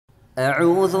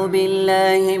أعوذ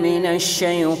بالله من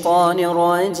الشيطان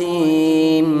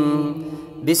الرجيم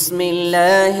بسم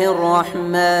الله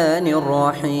الرحمن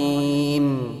الرحيم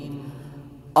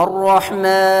الرحمن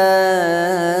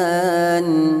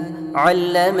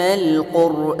علم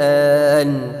القرآن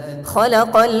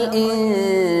خلق الإنسان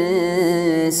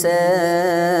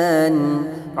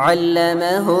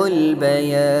علمه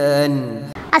البيان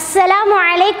அஸ்ஸலாமு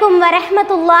அலைக்கும்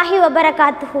வரஹ்மத்துல்லாஹி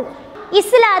வபரகாத்துஹு.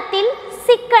 இஸ்லாத்தில்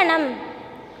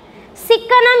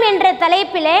சிக்கனம் என்ற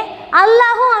தலைப்பிலே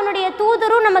அல்லாஹும் அவனுடைய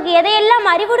தூதரும் நமக்கு எதையெல்லாம்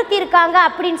அறிவுறுத்தியிருக்காங்க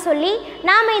அப்படின்னு சொல்லி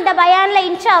நாம் இந்த பயானில்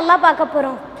இன்ஷா அல்லாஹ் பார்க்க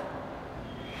போகிறோம்.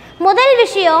 முதல்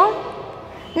விஷயம்,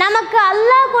 நமக்கு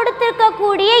அல்லாஹ்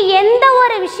கொடுத்திருக்கக்கூடிய எந்த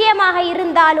ஒரு விஷயமாக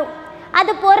இருந்தாலும்,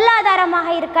 அது பொருளாதாரமாக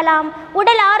இருக்கலாம்,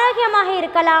 உடல் ஆரோக்கியமாக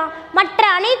இருக்கலாம், மற்ற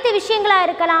அனைத்து விஷயங்களாக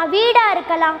இருக்கலாம், வீடாக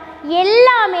இருக்கலாம்,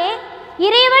 எல்லாமே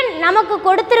இறைவன் நமக்கு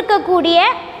கொடுத்திருக்கக்கூடிய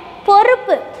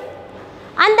பொறுப்பு.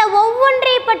 அந்த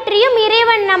ஒவ்வொன்றை பற்றியும்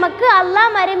இறைவன் நமக்கு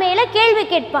அல்லாஹ் மறுமையில் கேள்வி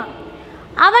கேட்பான்.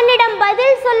 அவனிடம்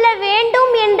பதில் சொல்ல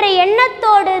வேண்டும் என்ற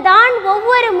எண்ணத்தோடு தான்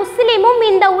ஒவ்வொரு முஸ்லிமும்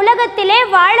இந்த உலகத்திலே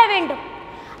வாழ வேண்டும்.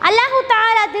 அல்லாஹு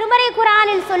தஆலா திருமறை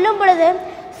குர்ஆனில் சொல்லும் பொழுது,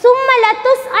 சும்ம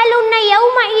லதுஸ்அலுன்ன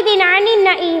யௌமஇதின் அனின்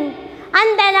நஈம்,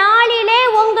 அந்த நாளிலே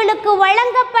உங்களுக்கு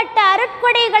வழங்கப்பட்ட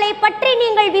அருட்கொடைகளை பற்றி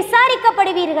நீங்கள்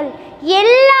விசாரிக்கப்படுவீர்கள்.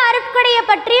 எல்லா அருட்கொடையை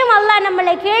பற்றியும் அல்லாஹ்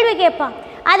நம்மளை கேள்வி கேட்பான்.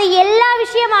 அது எல்லா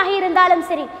விஷயமாக இருந்தாலும்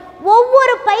சரி,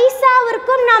 ஒவ்வொரு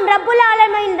பைசாவிற்கும் நாம் ரப்புல்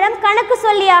ஆலமீனிடம் கணக்கு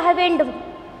சொல்லியாக வேண்டும்.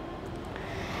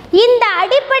 இந்த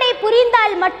அடிப்படை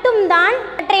புரிந்தால் மட்டும்தான்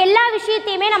மற்ற எல்லா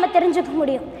விஷயத்தையுமே நம்ம தெரிஞ்சுக்க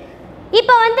முடியும்.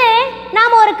 இப்போ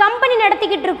நாம் ஒரு கம்பெனி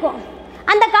நடத்திக்கிட்டு இருக்கோம்.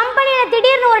 அந்த கம்பெனியில்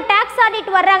திடீர்னு ஒரு டேக்ஸ் ஆடிட்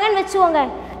வர்றாங்கன்னு வச்சுக்கோங்க,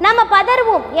 நம்ம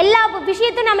பதறுவோம். எல்லா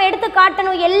விஷயத்தையும் நம்ம எடுத்து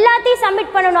காட்டணும், எல்லாத்தையும்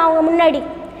சப்மிட் பண்ணணும் அவங்க முன்னாடி.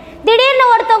 திடீர்னு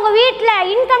ஒருத்தவங்க வீட்டில்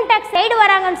இன்கம் டேக்ஸ் ரைடு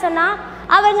வராங்கன்னு சொன்னால்,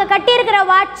 அவங்க கட்டியிருக்கிற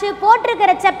வாட்சு,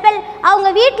 போட்டிருக்கிற செப்பல், அவங்க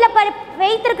வீட்டில்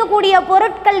வைத்திருக்கக்கூடிய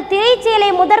பொருட்கள், திரைச்சீலை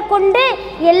முதற்கொண்டு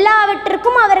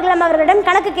எல்லாவற்றிற்கும் அவர்களிடம்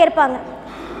கணக்கு கேட்பாங்க.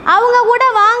 அவங்க கூட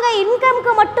வாங்க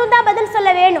இன்கம்க்கு மட்டும்தான் பதில் சொல்ல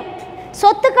வேணும்,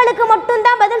 சொத்துக்களுக்கு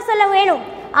மட்டும்தான் பதில் சொல்ல வேணும்.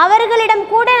 அவர்களிடம்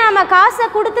கூட நாம் காசை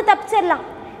கொடுத்து தப்பிச்சிடலாம்,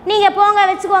 நீங்கள் போங்க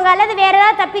வச்சுக்கோங்க, அல்லது வேறு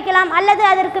ஏதாவது தப்பிக்கலாம், அல்லது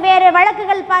அதற்கு வேறு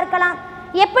வழக்குகள் பார்க்கலாம்.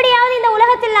 எப்படியாவது இந்த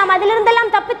உலகத்தில் நாம்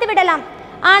அதிலிருந்தெல்லாம் தப்பித்து விடலாம்.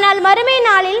 ஆனால் மறுமை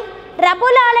நாளில்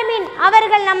ரப்புல் ஆலமீன்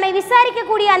அவர்கள் நம்மை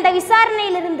விசாரிக்கக்கூடிய அந்த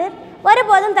விசாரணையிலிருந்து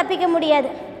ஒருபோதும் தப்பிக்க முடியாது.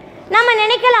 நம்ம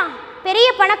நினைக்கலாம், பெரிய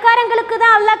பணக்காரங்களுக்கு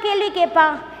தான் அல்லாஹ் கேள்வி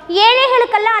கேட்பான்,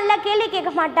 ஏழைகளுக்கெல்லாம் அல்லாஹ் கேள்வி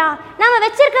கேட்க மாட்டான். நம்ம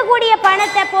வச்சிருக்கக்கூடிய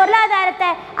பணத்தை, பொருளாதாரத்தை,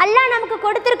 அல்லாஹ் நமக்கு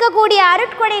கொடுத்திருக்கக்கூடிய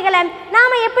அருட்கொடைகளை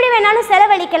நாம் எப்படி வேணாலும்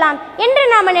செலவழிக்கலாம் என்று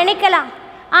நாம் நினைக்கலாம்.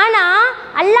 ஆனால்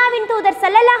அல்லாஹ்வின் தூதர்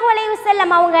ஸல்லல்லாஹு அலைஹி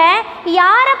வஸல்லம் அவங்க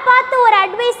யாரை பார்த்து ஒரு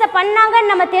அட்வைஸை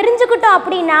பண்ணாங்கன்னு நம்ம தெரிஞ்சுக்கிட்டோம்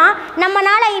அப்படின்னா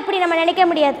நம்மளால் இப்படி நம்ம நினைக்க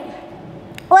முடியாது.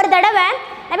 ஒரு தடவை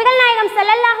நபிகள் நாயகம்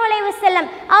ஸல்லல்லாஹு அலைஹி வஸல்லம்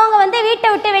அவங்க வீட்டை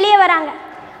விட்டு வெளியே வராங்க.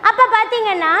 அப்போ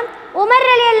பார்த்தீங்கன்னா உமர்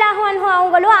ரலியல்லாஹு அன்ஹு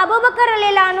அவங்களும் அபூபக்கர்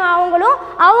ரலியல்லாஹு அன்ஹு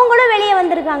அவங்களும் வெளியே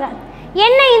வந்திருக்காங்க.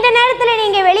 என்ன இந்த நேரத்தில்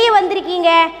நீங்கள் வெளியே வந்திருக்கீங்க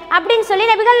அப்படின்னு சொல்லி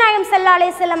நபிகள் நாயகம் ஸல்லல்லாஹு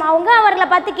அலைஹி வஸல்லம் அவங்க அவர்களை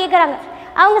பார்த்து கேட்குறாங்க.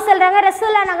 அவங்க சொல்கிறாங்க,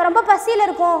 ரசூலுல்லாஹ் நாங்கள் ரொம்ப பசியில்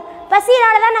இருக்கோம்,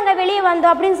 பசியினால தான் நாங்கள் வெளியே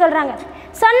வந்தோம் அப்படின்னு சொல்கிறாங்க.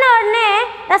 சொன்ன உடனே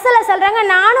ரசூலுல்லாஹ் சொல்கிறாங்க,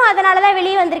 நானும் அதனால தான்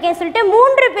வெளியே வந்திருக்கேன்னு சொல்லிட்டு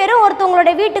 3 பேரும்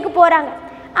ஒருத்தவங்களோட வீட்டுக்கு போகிறாங்க.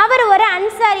 அவர் ஒரு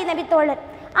அன்சாரி நபி தோழர்.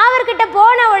 அவர்கிட்ட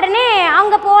போன உடனே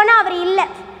அவங்க போனால் அவர் இல்லை.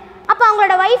 அப்போ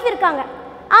அவங்களோட ஒய்ஃப் இருக்காங்க,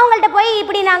 அவங்கள்ட்ட போய்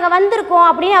இப்படி நாங்கள் வந்திருக்கோம்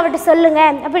அப்படின்னு அவர்கிட்ட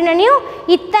சொல்லுங்கள் அப்படின்னையும்,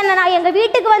 இத்தனை நான் எங்கள்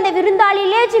வீட்டுக்கு வந்த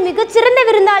விருந்தாளிலே மிகச்சிறந்த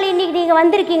விருந்தாளி இன்றைக்கி நீங்கள்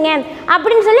வந்திருக்கீங்க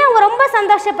அப்படின்னு சொல்லி அவங்க ரொம்ப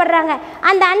சந்தோஷப்படுறாங்க.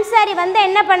 அந்த அன்சாரி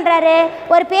என்ன பண்ணுறாரு,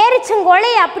 ஒரு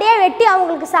பேரிச்சங்கொலையை அப்படியே வெட்டி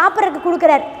அவங்களுக்கு சாப்பிட்றதுக்கு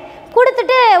கொடுக்குறாரு.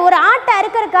 கொடுத்துட்டு ஒரு ஆட்டை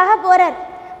அறுக்கிறதுக்காக போகிறார்.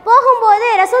 போகும்போது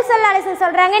ரசூல் ஸல்லல்லாஹு அலைஹி வஸல்லம்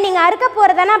சொல்கிறாங்க, நீங்கள் அறுக்க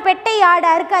போகிறதுனா பெட்டை ஆடை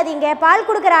அறுக்காதீங்க, பால்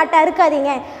கொடுக்குற ஆட்டை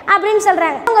அறுக்காதீங்க அப்படின்னு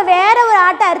சொல்கிறாங்க. அவங்க வேற ஒரு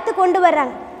ஆட்டை அறுத்து கொண்டு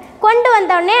வர்றாங்க. கொண்டு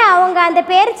வந்தோடனே அவங்க அந்த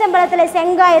பேரிச்சம்பழத்தில்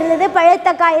செங்காய் இருந்தது,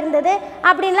 பழுத்தக்காய் இருந்தது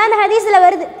அப்படின்லாம் அந்த ஹதீஸில்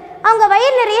வருது. அவங்க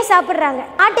வயிறு நிறைய சாப்பிட்றாங்க,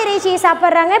 ஆட்டு இறைச்சியை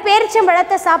சாப்பிட்றாங்க,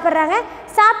 பேரிச்சம்பழத்தை சாப்பிட்றாங்க,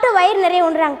 சாப்பிட்டு வயிறு நிறைய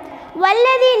உண்றாங்க.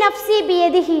 வல்லதி நஃப்சி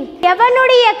பியதிஹி,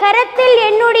 எவனுடைய கரத்தில்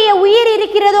என்னுடைய உயிர்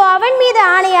இருக்கிறதோ அவன் மீது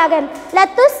ஆணையாக,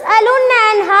 லதுஸ்அலுன்ன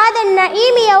அன் ஹாதன்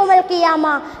நஈமி யௌமல்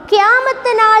கியாமா,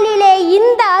 கியாமத்து நாளிலே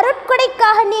இந்த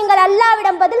அருட்கொடைக்காக நீங்கள்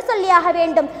அல்லாஹ்விடம் பதில் சொல்லியாக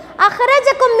வேண்டும்.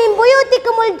 அஹ்ரஜகும் மின்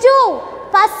புயூதிக்குமுல் ஜூ,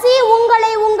 பசி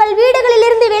உங்களை உங்கள்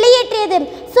வீடுகளிலிருந்து வெளியேற்றியது.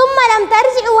 சும்மலம்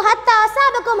தர்ஜிஉ ஹத்தா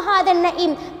அஸாபகும் ஹாதன்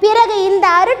நஈம், பிறகு இந்த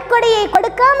அருட்கொடையை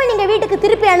கொடுக்காமல் நீங்கள் வீட்டுக்கு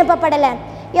திருப்பி அனுப்பப்படலை.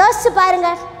 யோசிச்சு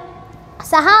பாருங்க,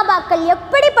 சஹாபாக்கள்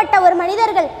எப்படிப்பட்ட ஒரு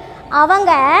மனிதர்கள்.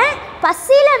 அவங்க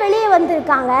பசியில் வெளியே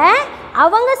வந்திருக்காங்க,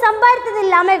 அவங்க சம்பாதித்தது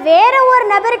இல்லாமல் வேற ஒரு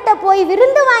நபர்கிட்ட போய்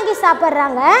விருந்து வாங்கி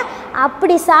சாப்பிட்றாங்க.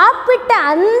 அப்படி சாப்பிட்ட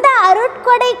அந்த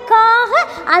அருட்கொடைக்காக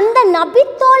அந்த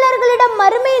நபித்தோழர்களிடம்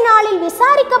மறுமை நாளில்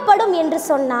விசாரிக்கப்படும் என்று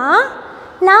சொன்னால்,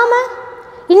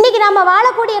 இன்றைக்கி நாம்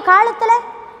வாழக்கூடிய காலத்தில்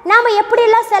நாம்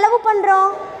எப்படியெல்லாம் செலவு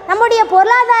பண்ணுறோம், நம்முடைய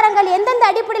பொருளாதாரங்கள் எந்தெந்த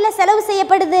அடிப்படையில் செலவு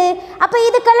செய்யப்படுது, அப்போ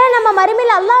இதுக்கெல்லாம் நம்ம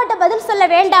மறுமையில் அல்லாஹ்விட்ட பதில் சொல்ல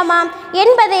வேண்டாமா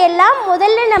என்பதையெல்லாம்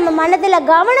முதல்ல நம்ம மனதில்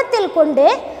கவனத்தில் கொண்டு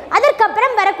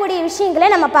அதற்கப்புறம் வரக்கூடிய விஷயங்களை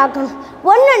நம்ம பார்க்கணும்.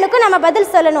 ஒன்னொன்றுக்கும் நம்ம பதில்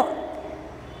சொல்லணும்.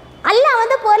 அல்லாஹ்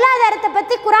பொருளாதாரத்தை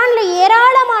பற்றி குர்ஆனில்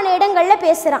ஏராளமான இடங்களில்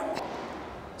பேசுகிறான்.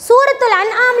 சூரத்துல்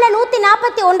அன்ஆம்ல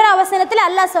 141 வசனத்தில்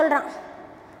அல்லாஹ் சொல்கிறான்,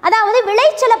 அதாவது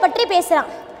விளைச்சலை பற்றி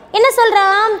பேசுகிறான். என்ன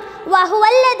சொல்கிறான்?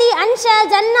 வஹுவல்லதி அன்ஷா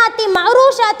ஜன்னாத்தி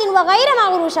மஅரூஷாத்தின் வகைர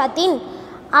மஅரூஷாத்தின்.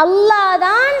 அல்லாஹ்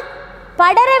தான்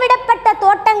படரவிடப்பட்ட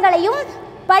தோட்டங்களையும்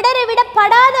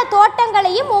படரவிடப்படாத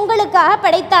தோட்டங்களையும் உங்களுக்காக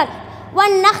படைத்தான்.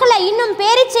 வன் நஹ்ல இன்னும்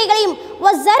பேரிச்சைகளையும்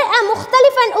வஸ்ஸர்அ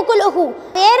முக்தலிஃபன் உகுலுஹு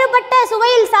வேறுபட்ட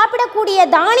சுவையில் சாப்பிடக்கூடிய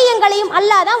தானியங்களையும்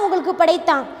அல்லாஹ் தான் உங்களுக்கு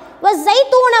படைத்தான்.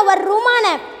 வஸ்ஸைத்தூன வர்ருமான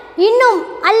இன்னும்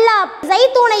அல்லாஹ்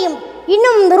ஜைத்தூனையும்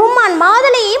இன்னும் ருமான்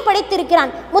மாதுளையையும்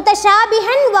படைத்திருக்கிறான்.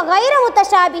 முத்தஷாபிஹன் வ கைர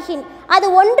முத்தஷாபிஹின் அது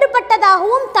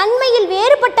ஒன்றுபட்டதாகவும் தன்மையில்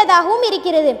வேறுபட்டதாகவும்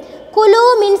இருக்கிறது. குலு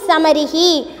மின் சமரிஹி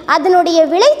அதனுடைய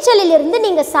விளைச்சலிலிருந்து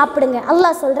நீங்கள் சாப்பிடுங்க.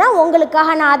 அல்லாஹ் சொல்கிறான்,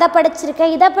 உங்களுக்காக நான் அதை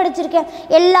படைச்சிருக்கேன், இதை படைச்சிருக்கேன்,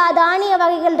 எல்லா தானிய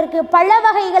வகைகள் இருக்குது, பழ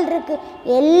வகைகள் இருக்குது,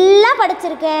 எல்லாம்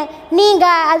படைச்சிருக்கேன்,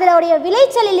 நீங்கள் அதனுடைய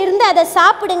விளைச்சலிலிருந்து அதை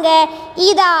சாப்பிடுங்க.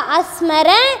 இதா அஸ்மர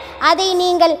அதை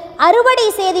நீங்கள் அறுவடை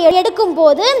செய்து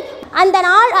எடுக்கும்போது அந்த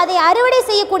நாள் அதை அறுவடை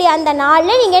செய்யக்கூடிய அந்த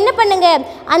நாளில் நீங்கள் என்ன பண்ணுங்க,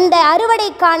 அந்த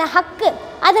அறுவடைக்கான ஹக்கு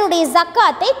அதனுடைய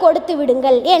ஜக்காத்தை கொடுத்து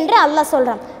விடுங்கள் என்று அல்லாஹ்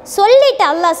சொல்கிறான். சொல்லிட்டு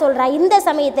அல்லாஹ் சொல்கிறான், இந்த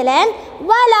சமயத்தில்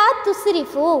வலா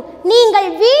துஸ்ரிஃபு நீங்கள்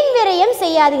வீண் விரயம்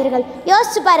செய்யாதீர்கள்.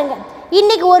 யோசிச்சு பாருங்க,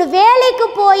 இன்றைக்கி ஒரு வேலைக்கு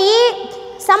போய்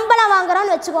சம்பளம்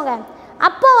வாங்குறோன்னு வச்சுக்கோங்க,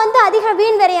 அப்போ அதிக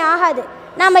வீண் விரயம் ஆகாது.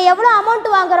 நாம் எவ்வளோ அமௌண்ட்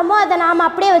வாங்குகிறோமோ அதை நாம்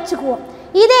அப்படியே வச்சுக்குவோம்.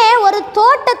 இதே ஒரு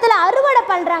தோட்டத்தில் அறுவடை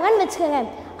பண்ணுறாங்கன்னு வச்சுக்கோங்க,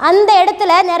 அந்த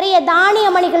இடத்துல நிறைய தானிய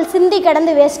மணிகள் சிந்தி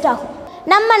கிடந்து வேஸ்ட் ஆகும்.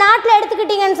 நம்ம நாட்டில்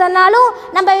எடுத்துக்கிட்டிங்கன்னு சொன்னாலும்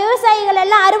நம்ம விவசாயிகள்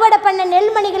எல்லாம் அறுவடை பண்ண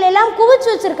நெல்மணிகள் எல்லாம் குவிச்சு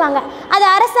வச்சுருக்காங்க. அது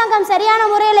அரசாங்கம் சரியான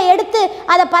முறையில் எடுத்து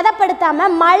அதை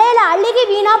பதப்படுத்தாமல் மழையில் அழுகி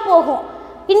வீணாக போகும்.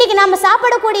 இன்றைக்கி நம்ம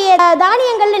சாப்பிடக்கூடிய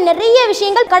தானியங்களில் நிறைய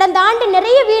விஷயங்கள் கடந்த ஆண்டு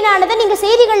நிறைய வீணானதை நீங்கள்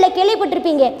செய்திகளில்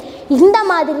கேள்விப்பட்டிருப்பீங்க. இந்த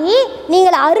மாதிரி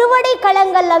நீங்கள் அறுவடை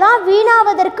களங்களில் தான்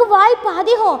வீணாவதற்கு வாய்ப்பு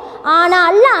அதிகம். ஆனால்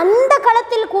அல்ல அந்த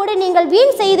களத்தில் கூட நீங்கள்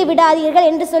வீண் செய்து விடாதீர்கள்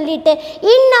என்று சொல்லிட்டு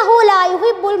இன்னஹு லா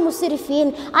யுஹிப்புல்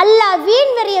முஸ்ரிஃபீன் அல்லாஹ்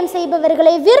வீண் விரயம்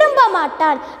செய்பவர்களை விரும்ப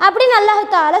மாட்டான் அப்படின்னு அல்லாஹ்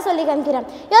தஆலா சொல்லி காமிக்கிறான்.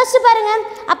 யோசிச்சு பாருங்க,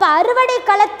 அப்போ அறுவடை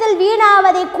களத்தில்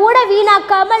வீணாவதை கூட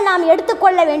வீணாக்காமல் நாம்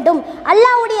எடுத்துக்கொள்ள வேண்டும்.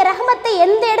 அல்லாஹ்வுடைய ரஹ்மத்தை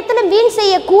எந்த இடத்திலும் வீண்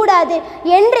செய்யக்கூடாது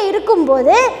என்று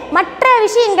இருக்கும்போது மற்ற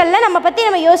விஷயங்களில் நம்ம பற்றி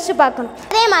நம்ம யோசிச்சு பார்க்கணும்.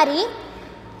 அதே மாதிரி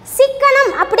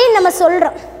சிக்கனம் அப்படின்னு நம்ம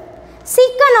சொல்கிறோம்.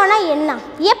 சிக்கனம்னா என்ன,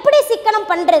 எப்படி சிக்கனம்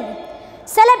பண்ணுறது?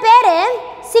 சில பேர்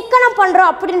சிக்கனம் பண்ணுறோம்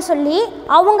அப்படின்னு சொல்லி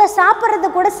அவங்க சாப்பிட்றது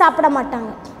கூட சாப்பிட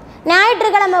மாட்டாங்க.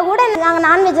 ஞாயிற்றுக்கிழமை கூட நாங்கள்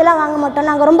நான்வெஜ்ஜெல்லாம் வாங்க மாட்டோம்,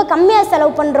 நாங்கள் ரொம்ப கம்மியாக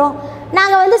செலவு பண்ணுறோம்,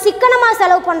 நாங்கள் சிக்கனமாக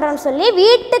செலவு பண்ணுறோன்னு சொல்லி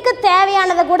வீட்டுக்கு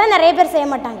தேவையானதை கூட நிறைய பேர் செய்ய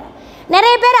மாட்டாங்க.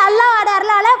 நிறைய பேர் அல்லாஹ்வோட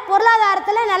அருளால்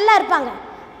பொருளாதாரத்தில் நல்லா இருப்பாங்க.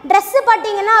 ட்ரெஸ்ஸு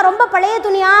பார்த்தீங்கன்னா ரொம்ப பழைய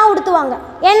துணியாக உடுத்துவாங்க.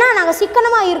 ஏன்னா நாங்கள்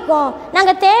சிக்கனமாக இருக்கோம்,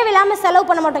 நாங்கள் தேவையில்லாமல் செலவு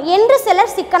பண்ண மாட்டோம் என்று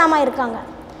சிலர் சிக்கனமாக இருக்காங்க.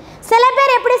 சில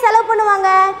பேர் எப்படி செலவு பண்ணுவாங்க,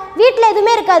 வீட்டில்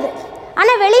எதுவுமே இருக்காது,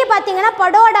 ஆனால் வெளியே பார்த்தீங்கன்னா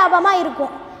படோடாபமாக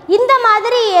இருக்கும். இந்த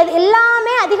மாதிரி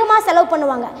எல்லாமே அதிகமாக செலவு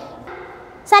பண்ணுவாங்க.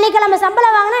 சனிக்கிழமை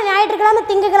சம்பளம் வாங்கினா ஞாயிற்றுக்கிழமை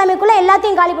திங்கக்கிழமைக்குள்ளே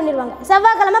எல்லாத்தையும் காலி பண்ணிடுவாங்க.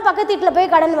 செவ்வாய்க்கிழமை பக்கத்து வீட்டில்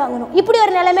போய் கடன் வாங்கணும். இப்படி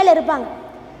ஒரு நிலைமையில் இருப்பாங்க.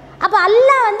 அப்போ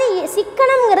அல்லாஹ்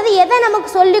சிக்கனம்ங்கிறது எதை நமக்கு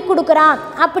சொல்லி கொடுக்குறான்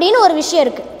அப்படின்னு ஒரு விஷயம்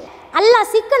இருக்குது.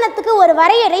 அல்லாஹ் சிக்கனத்துக்கு ஒரு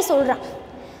வரையறை சொல்கிறான்.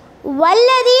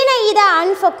 வல்லதீன இதா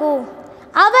அன்ஃபகு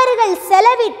அவர்கள்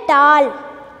செலவிட்டால்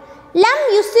லம்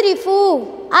யுஸ்ரிஃபு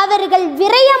அவர்கள்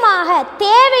விரயமாக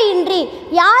தேவையின்றி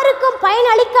யாருக்கும்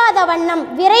பயனளிக்காத வண்ணம்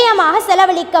விரயமாக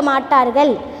செலவழிக்க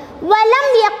மாட்டார்கள்.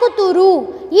 வலம் யக்குதுரு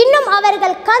இன்னும்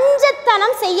அவர்கள்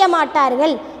கஞ்சத்தனம் செய்ய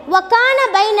மாட்டார்கள். வகான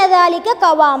பைனதாலிக்க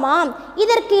கவாமாம்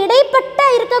இதற்கு இடைப்பட்ட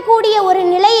இருக்கக்கூடிய ஒரு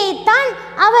நிலையைத்தான்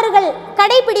அவர்கள்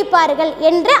கடைபிடிப்பார்கள்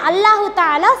என்று அல்லாஹு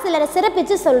தஆலா சிலரை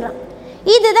சிறப்பித்து சொல்கிறான்.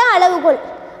 இதுதான் அளவுகோல்.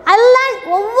 அல்லாஹ்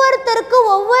ஒவ்வொருத்தருக்கும்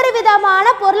ஒவ்வொரு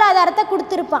விதமான பொருளாதாரத்தை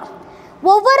கொடுத்துருப்பான்.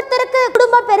 ஒவ்வொருத்தருக்கு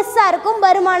குடும்பம் பெருசாக இருக்கும்,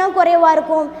 வருமானம் குறைவாக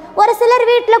இருக்கும். ஒரு சிலர்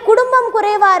வீட்டில் குடும்பம்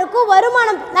குறைவாக இருக்கும்,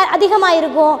 வருமானம் அதிகமாக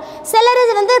இருக்கும். சிலர்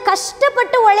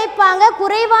கஷ்டப்பட்டு உழைப்பாங்க,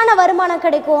 குறைவான வருமானம்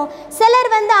கிடைக்கும். சிலர்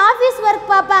ஆஃபீஸ்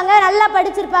ஒர்க் பார்ப்பாங்க, நல்லா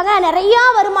படிச்சிருப்பாங்க, நிறையா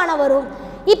வருமானம் வரும்.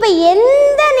 இப்போ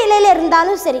எந்த நிலையில்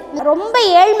இருந்தாலும் சரி, ரொம்ப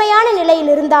ஏழ்மையான நிலையில்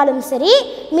இருந்தாலும் சரி,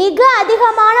 மிக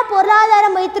அதிகமான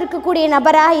பொருளாதாரம் வைத்திருக்கக்கூடிய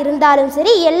நபராக இருந்தாலும்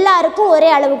சரி, எல்லாருக்கும் ஒரே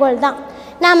அளவுகோல் தான்.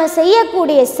 நாம்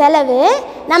செய்யக்கூடிய செலவு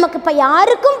நமக்கு இப்போ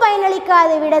யாருக்கும்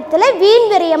பயனளிக்காத விடத்தில் வீண்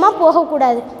விரயமாக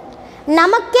போகக்கூடாது.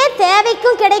 நமக்கே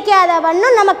தேவைக்கும் கிடைக்காத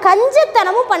வண்ணம் நம்ம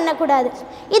கஞ்சத்தனமும் பண்ணக்கூடாது.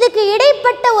 இதுக்கு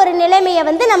இடைப்பட்ட ஒரு நிலைமையை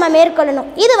நம்ம மேற்கொள்ளணும்.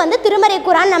 இது திருமறை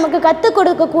குர்ஆன் நமக்கு கற்றுக்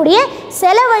கொடுக்கக்கூடிய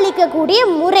செலவழிக்கக்கூடிய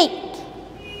முறை.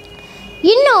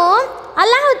 இன்னும்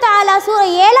அல்லாஹ் தஆலா சூரா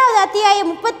 7வது அத்தியாயம்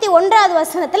 31வது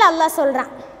வசனத்தில் அல்லாஹ்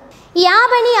சொல்கிறான், யா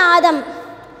பனி ஆதம்,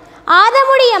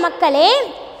 ஆதமுடைய மக்களே,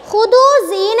 ஹுது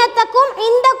ஜீனத்தக்கும்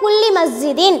இந்த குல்லி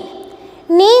மஸ்ஜிதின்,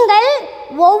 நீங்கள்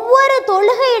ஒவ்வொரு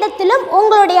தொழுகை இடத்திலும்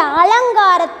உங்களுடைய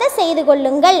அலங்காரத்தை செய்து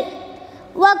கொள்ளுங்கள்.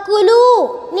 வகுலு,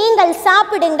 நீங்கள்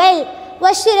சாப்பிடுங்கள்.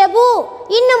 வஷ்ரபு,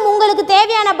 இன்னும் உங்களுக்கு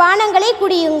தேவையான பானங்களை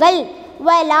குடியுங்கள்.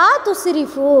 வலா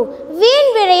துஸ்ரிஃபு,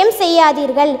 வீண் விரயம்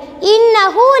செய்யாதீர்கள்.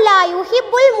 இன்னஹு லா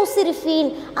யுஹிப்புல் முஸ்ரிஃபீன்,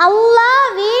 அல்லாஹ்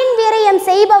வீண் விரயம்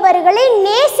செய்பவர்களை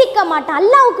நேசிக்க மாட்டான்.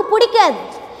 அல்லாஹ்வுக்கு பிடிக்காது.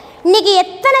 இன்னைக்கு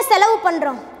எத்தனை செலவு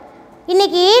பண்ணுறோம்?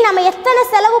 இன்னைக்கு நம்ம எத்தனை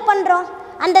செலவு பண்ணுறோம்?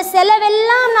 அந்த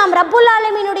செலவெல்லாம் நாம் ரப்புல்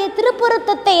ஆலமீனுடைய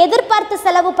திருப்பொருத்தத்தை எதிர்பார்த்து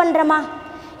செலவு பண்ணுறோமா?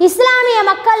 இஸ்லாமிய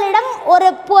மக்களிடம்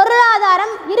ஒரு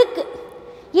பொருளாதாரம் இருக்குது,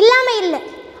 இல்லாமல் இல்லை.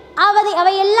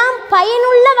 அவையெல்லாம்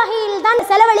பயனுள்ள வகையில் தான்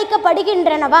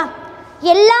செலவழிக்கப்படுகின்றனவா?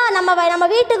 நம்ம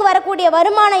வீட்டுக்கு வரக்கூடிய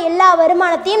வருமானம், எல்லா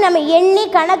வருமானத்தையும் நம்ம எண்ணி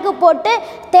கணக்கு போட்டு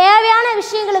தேவையான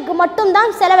விஷயங்களுக்கு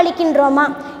மட்டும்தான் செலவழிக்கின்றோமா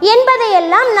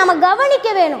என்பதையெல்லாம் நம்ம கவனிக்க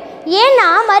வேணும். ஏன்னா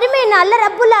மறுமை நாளில்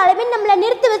ரப்புல் ஆலமீன் நம்மளை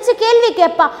நிறுத்தி வச்சு கேள்வி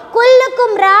கேட்பா.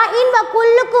 குல்லுக்கும் ராஇன் வ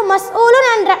குல்லுக்கும் மஸ்ஊலுன்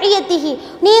அன் ரஇயத்திஹி,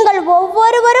 நீங்கள்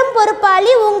ஒவ்வொருவரும்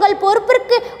பொறுப்பாளி, உங்கள்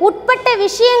பொறுப்பிற்கு உட்பட்ட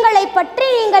விஷயங்களை பற்றி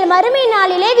நீங்கள் மறுமை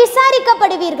நாளிலே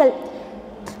விசாரிக்கப்படுவீர்கள்.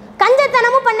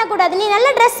 கஞ்சத்தனமும் பண்ணக்கூடாது. நீ நல்லா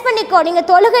ட்ரெஸ் பண்ணிக்கோ. நீங்கள்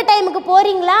தொழுகை டைமுக்கு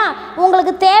போகிறீங்களா,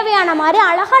 உங்களுக்கு தேவையான மாதிரி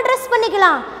அழகாக ட்ரெஸ்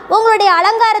பண்ணிக்கலாம். உங்களுடைய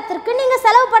அலங்காரத்திற்கு நீங்கள்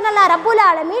செலவு பண்ணலாம். ரப்புல்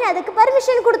ஆலமீன் அதுக்கு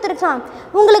பர்மிஷன் கொடுத்துருக்கான்.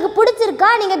 உங்களுக்கு பிடிச்சிருக்கா,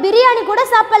 நீங்கள் பிரியாணி கூட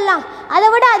சாப்பிட்லாம். அதை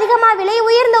விட அதிகமாக விலை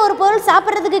உயர்ந்த ஒரு பொருள்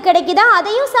சாப்பிட்றதுக்கு கிடைக்குதா,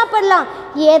 அதையும் சாப்பிட்லாம்.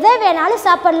 எதை வேணாலும்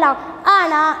சாப்பிட்லாம்.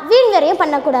 ஆனால் வீண் விரயம்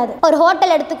பண்ணக்கூடாது. ஒரு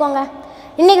ஹோட்டல் எடுத்துக்கோங்க.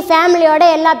 இன்றைக்கி ஃபேமிலியோட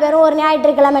எல்லா பேரும் ஒரு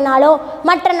ஞாயிற்றுக்கிழமைனாலோ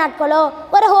மற்ற நாட்களோ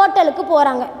ஒரு ஹோட்டலுக்கு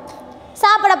போகிறாங்க,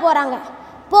 சாப்பிட போகிறாங்க.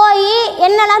 போய்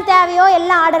என்னெல்லாம் தேவையோ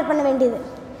எல்லாம் ஆர்டர் பண்ண வேண்டியது.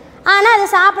 ஆனால் அதை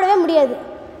சாப்பிடவே முடியாது.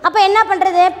 அப்போ என்ன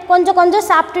பண்ணுறது? கொஞ்சம் கொஞ்சம்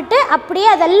சாப்பிட்டுட்டு அப்படியே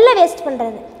அதெல்லாம் வேஸ்ட்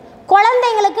பண்ணுறது.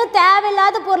 குழந்தைங்களுக்கு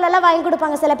தேவையில்லாத பொருளெல்லாம் வாங்கி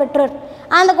கொடுப்பாங்க சில பெற்றோர்.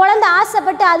 அந்த குழந்தை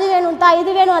ஆசைப்பட்டு அது வேணும் தா,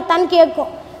 இது வேணும் அத்தான்னு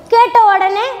கேட்கும். கேட்ட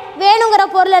உடனே வேணுங்கிற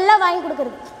பொருளெல்லாம் வாங்கி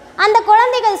கொடுக்குறது. அந்த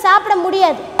குழந்தைக்கு அது சாப்பிட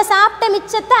முடியாது. சாப்பிட்ட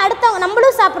மிச்சத்தை அடுத்தவங்க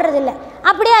நம்மளும் சாப்பிட்றதில்ல,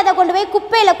 அப்படியே அதை கொண்டு போய்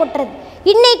குப்பையில் கொட்டுறது.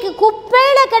 இன்றைக்கு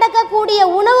குப்பையில் கிடக்கக்கூடிய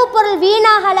உணவுப் பொருள்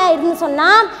வீணாகலை இருந்து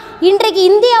சொன்னால் இன்றைக்கு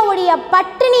இந்தியாவுடைய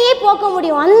பட்டினியை போக்க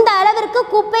முடியும். அந்த அளவிற்கு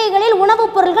குப்பைகளில்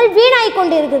உணவுப் பொருள்கள் வீணாகி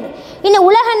கொண்டு இருக்குது. இன்னும்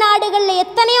உலக நாடுகளில்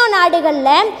எத்தனையோ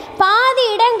நாடுகளில் பாதி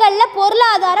இடங்களில்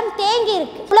பொருளாதாரம் தேங்கி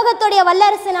இருக்கு. உலகத்துடைய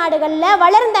வல்லரசு நாடுகளில்,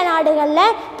 வளர்ந்த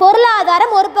நாடுகளில்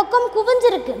பொருளாதாரம் ஒரு பக்கம்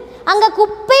குவிஞ்சிருக்கு. அங்கே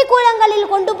குப்பை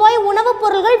கூளங்களில் கொண்டு போய் உணவுப்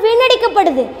பொருள்கள்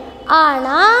வீணடிக்கப்படுது.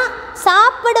 ஆனால்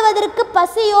சாப்பிடுவதற்கு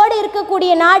பசியோடு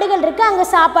இருக்கக்கூடிய நாடுகள் இருக்குது, அங்கே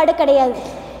சாப்பாடு கிடையாது.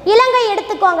 இலங்கை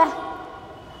எடுத்துக்கோங்க,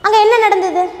 அங்கே என்ன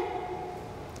நடந்தது?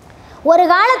 ஒரு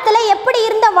காலத்தில் எப்படி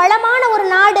இருந்த வளமான ஒரு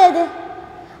நாடு அது.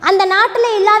 அந்த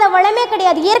நாட்டில் இல்லாத வளமே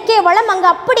கிடையாது. இயற்கை வளம் அங்கே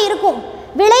அப்படி இருக்கும்,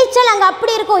 விளைச்சல் அங்கே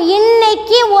அப்படி இருக்கும்.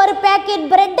 இன்னைக்கு ஒரு பேக்கெட்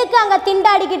பிரெட்டுக்கு அங்கே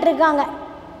திண்டாடிக்கிட்டு இருக்காங்க.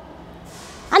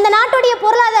 அந்த நாட்டுடைய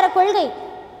பொருளாதார கொள்கை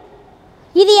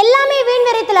இது எல்லாமே வீண்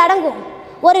விரயத்தில் அடங்கும்.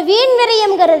 ஒரு வீண்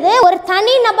விரயம்ங்கிறது ஒரு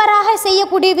தனி நபராக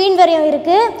செய்யக்கூடிய வீண் விரயம்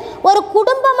இருக்குது, ஒரு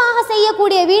குடும்பமாக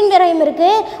செய்யக்கூடிய வீண் விரயம்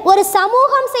இருக்குது, ஒரு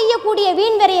சமூகம் செய்யக்கூடிய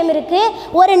வீண் விரயம் இருக்குது,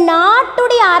 ஒரு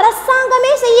நாட்டுடைய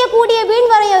அரசாங்கமே செய்யக்கூடிய வீண்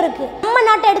விரயம் இருக்குது. நம்ம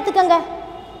நாட்டை எடுத்துக்கோங்க.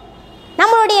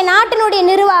 நம்மளுடைய நாட்டினுடைய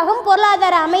நிர்வாகம்,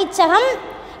 பொருளாதார அமைச்சகம்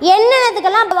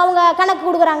என்னென்னதுக்கெல்லாம் அவங்க கணக்கு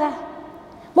கொடுக்குறாங்க.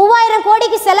 3000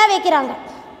 கோடிக்கு செலவு வைக்கிறாங்க.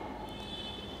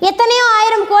 எத்தனையோ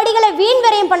 1000 கோடிகளை வீண்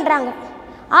விரயம் பண்ணுறாங்க.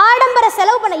 ஆடம்பர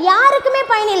செலவு பண்ண யாருக்குமே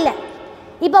பயன் இல்லை.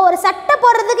 இப்போ ஒரு சட்டை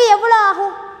போடுறதுக்கு எவ்வளோ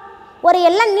ஆகும்? ஒரு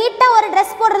எல்லாம் நீட்டாக ஒரு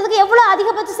ட்ரெஸ் போடுறதுக்கு எவ்வளோ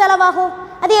அதிகபட்ச செலவாகும்?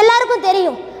 அது எல்லாருக்கும்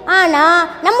தெரியும். ஆனால்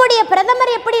நம்முடைய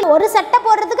பிரதமர் எப்படி ஒரு சட்டை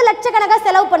போடுறதுக்கு லட்சக்கணக்காக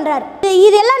செலவு பண்ணுறாரு.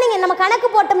 இதெல்லாம் நீங்கள் நம்ம கணக்கு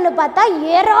போட்டோம்னு பார்த்தா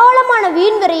ஏராளமான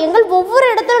வீண் விரயங்கள் ஒவ்வொரு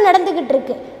இடத்துலையும் நடந்துக்கிட்டு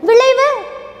இருக்கு. விளைவு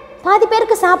பாதி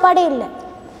பேருக்கு சாப்பாடே இல்லை.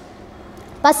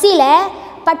 பசியில்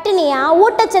பட்டினியாக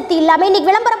ஊட்டச்சத்து இல்லாமல்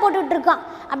இன்றைக்கி விளம்பரம் போட்டுக்கிட்டு இருக்கான்.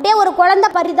 அப்படியே ஒரு குழந்தை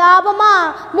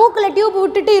பரிதாபமாக மூக்கில் டியூப்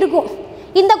விட்டுட்டு இருக்கும்.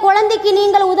 இந்த குழந்தைக்கு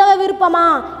நீங்கள் உதவ விருப்பமா?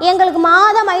 எங்களுக்கு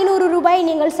மாதம் 500 ரூபாய்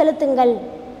நீங்கள் செலுத்துங்கள்.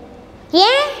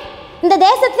 ஏன் இந்த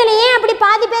தேசத்தில் ஏன் அப்படி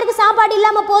பாதி பேருக்கு சாப்பாடு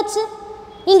இல்லாமல் போச்சு?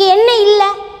 இங்கே என்ன இல்லை,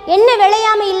 என்ன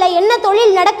விளையாமல் இல்லை, என்ன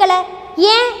தொழில் நடக்கலை?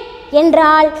 ஏன்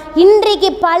என்றால் இன்றைக்கு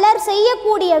பலர்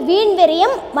செய்யக்கூடிய வீண்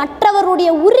விரயம் மற்றவருடைய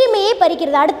உரிமையை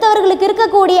பறிக்கிறது. அடுத்தவர்களுக்கு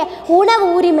இருக்கக்கூடிய உணவு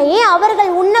உரிமையை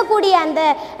அவர்கள் உண்ணக்கூடிய அந்த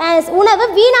உணவு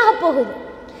வீணாக போகுது.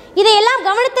 இதையெல்லாம்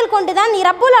கவனத்தில் கொண்டு தான்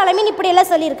ரப்புல் ஆலமீன்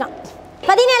இப்படியெல்லாம் சொல்லியிருக்கான்.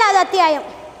 17வது அத்தியாயம்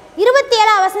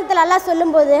 27வது வசனத்தில் அல்லாஹ்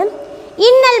சொல்லும்போது,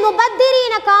 இன்னல்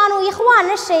முபத்திரீன கானு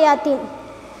இஹ்வான ஷயாத்தீன்,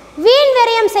 வீண்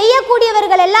விரயம்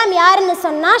செய்யக்கூடியவர்கள் எல்லாம் யாருன்னு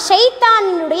சொன்னால்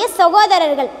ஷைத்தானினுடைய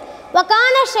சகோதரர்கள்.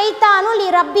 வகான ஷைத்தானுல்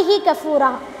ரப்பிஹி கஃபூரா,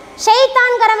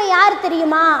 ஷைத்தான்கிறவன் யார்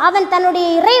தெரியுமா? அவன் தன்னுடைய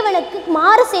இறைவனுக்கு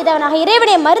மாறு செய்தவனாக,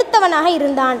 இறைவனை மறுத்தவனாக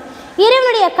இருந்தான்,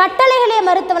 இறைவனுடைய கட்டளைகளை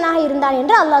மறுத்தவனாக இருந்தான்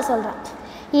என்று அல்லாஹ் சொல்கிறான்.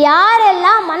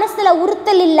 யாரெல்லாம் மனசில்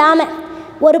உறுத்தல் இல்லாமல்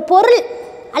ஒரு பொருள்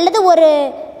அல்லது ஒரு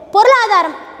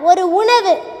பொருளாதாரம், ஒரு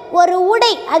உணவு, ஒரு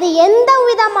உடை, அது எந்த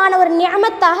விதமான ஒரு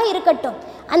நியமத்தாக இருக்கட்டும்,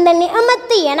 அந்த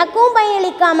நியமத்து எனக்கும்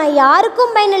பயனளிக்காமல்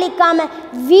யாருக்கும் பயனளிக்காமல்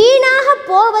வீணாக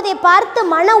போவதை பார்த்து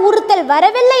மன உறுத்தல்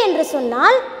வரவில்லை என்று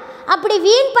சொன்னால், அப்படி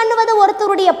வீண் பண்ணுவது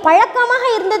ஒருத்தருடைய பழக்கமாக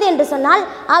இருந்தது என்று சொன்னால்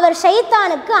அவர்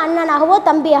ஷைத்தானுக்கு அண்ணனாகவோ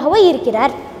தம்பியாகவோ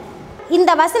இருக்கிறார்.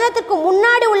 இந்த வசனத்துக்கு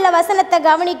முன்னாடி உள்ள வசனத்தை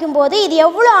கவனிக்கும் போது இது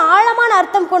எவ்வளோ ஆழமான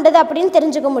அர்த்தம் கொண்டது அப்படின்னு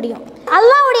தெரிஞ்சுக்க முடியும்.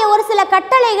 அல்லாஹ்வுடைய ஒரு சில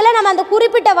கட்டளைகளை நம்ம அந்த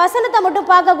குறிப்பிட்ட வசனத்தை மட்டும்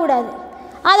பார்க்கக்கூடாது,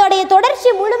 அதோடைய தொடர்ச்சி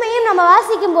முழுமையும் நம்ம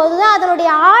வாசிக்கும் போது தான் அதனுடைய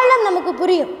ஆழம் நமக்கு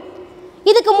புரியும்.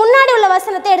 இதுக்கு முன்னாடி உள்ள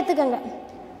வசனத்தை எடுத்துக்கோங்க.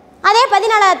 அதே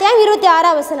 14வது அத்தியாயம்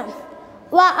 26வது வசனம்,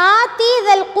 வ ஆதி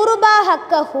தல் குர்பா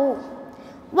ஹக்கஹு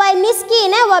வ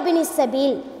மிஸ்கீன வபினிஸ்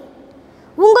சபீல்,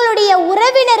 உங்களுடைய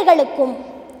உறவினர்களுக்கும்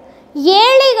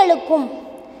ஏழைகளுக்கும்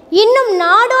இன்னும்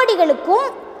நாடோடிகளுக்கும்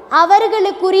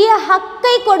அவர்களுக்குரிய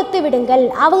ஹக்கை கொடுத்து விடுங்கள்.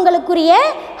 அவங்களுக்குரிய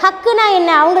ஹக்குனா என்ன?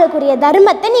 அவங்களுக்குரிய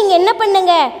தர்மத்தை நீங்கள் என்ன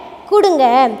பண்ணுங்க? கொடுங்க.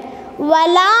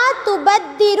 வலா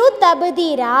துபத்திரு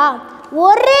தபுதீரா,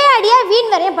 ஒரே அடியாக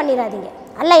வீண் வரையும் பண்ணிடாதீங்க.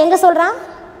 அல்லாஹ் எங்கே சொல்கிறான்?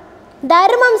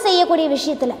 தர்மம் செய்யக்கூடிய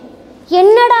விஷயத்தில்.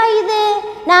 என்னடா இது,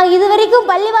 நாங்கள் இது வரைக்கும்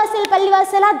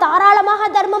பள்ளிவாசலாக தாராளமாக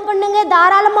தர்மம் பண்ணுங்க,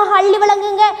 தாராளமாக அள்ளி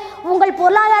வழங்குங்க, உங்கள்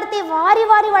பொருளாதாரத்தை வாரி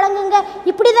வாரி வழங்குங்க,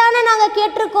 இப்படி தானே நாங்கள்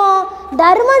கேட்டிருக்கோம்.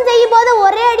 தர்மம் செய்யும் போது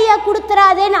ஒரே அடியாக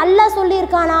கொடுத்துறாதேன்னு அல்லாஹ்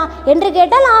சொல்லியிருக்கானா என்று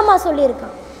கேட்டால் ஆமாம்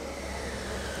சொல்லியிருக்கான்.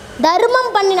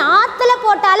 தர்மம் பண்ணின ஆற்றுல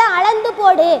போட்டாலும் அளந்து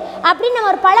போடு அப்படின்னு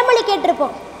நம்ம ஒரு பழமொழி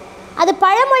கேட்டிருப்போம். அது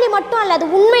பழமொழி மட்டும் அல்ல, அது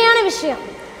உண்மையான விஷயம்.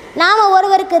 நாம்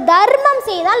ஒருவருக்கு தர்மம்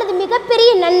செய்தால் அது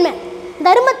மிகப்பெரிய நன்மை.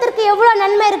 தர்மத்திற்கு எவ்வளோ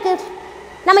நன்மை இருக்குது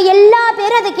நம்ம எல்லா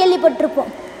பேரும் அதை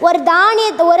கேள்விப்பட்டிருப்போம். ஒரு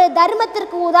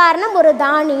தர்மத்திற்கு உதாரணம் ஒரு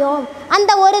தானியம்.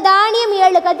 அந்த ஒரு தானியம்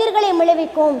 7 கதிர்களை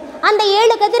விளைவிக்கும், அந்த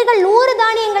 7 கதிர்கள் 100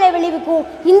 தானியங்களை விளைவிக்கும்.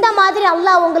 இந்த மாதிரி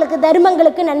அல்லாஹ் உங்களுக்கு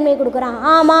தர்மங்களுக்கு நன்மை கொடுக்குறான்.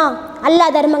 ஆமாம்,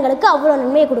 அல்லாஹ் தர்மங்களுக்கு அவ்வளோ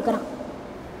நன்மையை கொடுக்குறான்.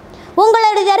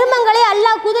 உங்களுடைய தர்மங்களை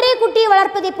அல்லாஹ் குதிரை குட்டியை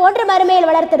வளர்ப்பதை போன்று மறுமையில்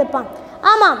வளர்த்தெடுப்பான்.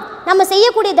 ஆமாம், நம்ம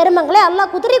செய்யக்கூடிய தர்மங்களை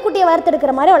அல்லாஹ் குதிரை குட்டியை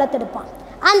வளர்த்தெடுக்கிற மாதிரி வளர்த்தெடுப்பான்.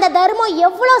 அந்த தர்மம்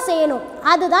எவ்வளோ செய்யணும்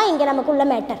அதுதான் இங்கே நமக்குள்ள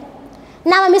மேட்டர்.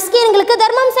 நம்ம மிஸ்கீன்களுக்கு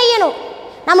தர்மம் செய்யணும்,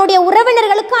 நம்முடைய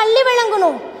உறவினர்களுக்கு அள்ளி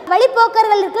வழங்கணும்,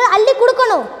 வழிபோக்கர்களுக்கு அள்ளி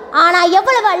கொடுக்கணும். ஆனால்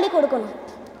எவ்வளவு அள்ளி கொடுக்கணும்?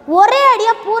 ஒரே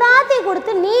அடியாக பூராத்தை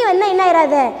கொடுத்து நீ என்ன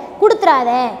ஆயிராத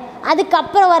கொடுத்துறாத.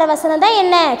 அதுக்கப்புறம் வர வசனம் தான்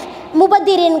என்ன?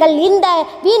 முபத்திரீன்கள், இந்த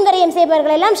வீண் விரயம்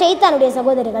செய்பவர்கள் எல்லாம் ஷைத்தானுடைய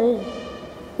சகோதரர்கள்.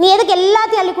 நீ எதுக்கு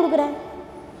எல்லாத்தையும் அள்ளி கொடுக்குற?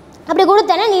 அப்படி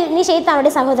கொடுத்தேன்னா நீ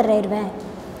ஷைத்தானுடைய சகோதரர் ஆயிடுவேன்.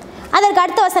 அதற்கு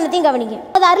அடுத்த வசனத்தையும் கவனிங்க.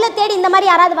 அது அருளை தேடி இந்த மாதிரி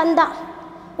யாராவது வந்தா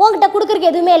உங்ககிட்ட கொடுக்குறக்கு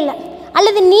எதுவுமே இல்லை,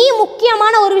 அல்லது நீ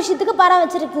முக்கியமான ஒரு விஷயத்துக்கு பணம்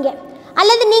வச்சுருக்கீங்க,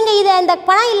 அல்லது நீங்கள் இந்த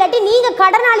பணம் இல்லாட்டி நீங்கள்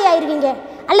கடனாளி ஆயிடுவீங்க,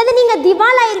 அல்லது நீங்கள்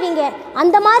திவால் ஆயிடுவீங்க.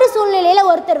 அந்த மாதிரி சூழ்நிலையில்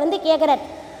ஒருத்தர் வந்து கேட்குறார்.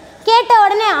 கேட்ட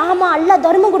உடனே ஆமாம் அல்லாஹ்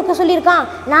தர்மம் கொடுக்க சொல்லியிருக்கான்,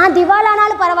 நான்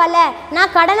திவாலானாலும் பரவாயில்ல,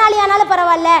 நான் கடனாளி ஆனாலும்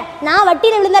பரவாயில்ல, நான்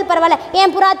வட்டியில் விழுந்தாலும் பரவாயில்ல,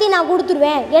 என் புறாத்தையும் நான்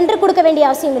கொடுத்துருவேன் என்று கொடுக்க வேண்டிய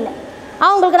அவசியம் இல்லை.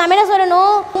 அவங்களுக்கு நாம் என்ன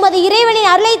சொல்லணும்? உமது இறைவனின்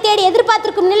அருளை தேடி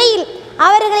எதிர்பார்த்திருக்கும் நிலையில்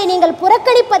அவர்களை நீங்கள்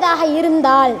புறக்கணிப்பதாக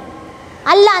இருந்தால்,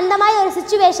 அல்லாஹ் அந்த மாதிரி ஒரு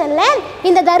சிச்சுவேஷனில்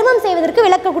இந்த தர்மம் செய்வதற்கு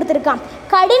விளக்கம் கொடுத்துருக்கான்.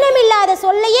 கடினம் இல்லாத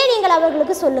சொல்லையே நீங்கள்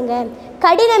அவர்களுக்கு சொல்லுங்கள்.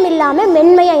 கடினம் இல்லாமல்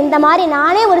மென்மையாக, இந்த மாதிரி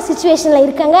நானே ஒரு சிச்சுவேஷனில்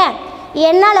இருக்கேங்க,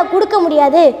 என்னால் கொடுக்க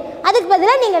முடியாது, அதுக்கு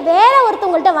பதிலாக நீங்கள் வேற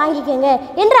ஒருத்தவங்கள்ட்ட வாங்கிக்கோங்க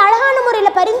என்று அழகான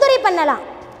முறையில் பரிந்துரை பண்ணலாம்.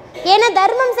 ஏன்னா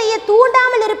தர்மம் செய்ய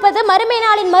தூண்டாமல் இருப்பது மறுமை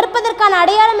நாளின் மறுப்பதற்கான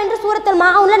அடையாளம் என்று சூரத்துல்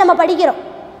மாஊனில் நம்ம படிக்கிறோம்.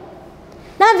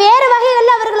 நம்ம வேறு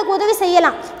வகைகளில் அவர்களுக்கு உதவி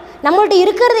செய்யலாம். நம்மள்ட்ட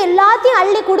இருக்கிறது எல்லாத்தையும்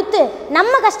அள்ளி கொடுத்து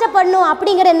நம்ம கஷ்டப்படணும்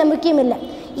அப்படிங்கிற எந்த முக்கியம் இல்லை.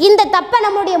 இந்த தப்பை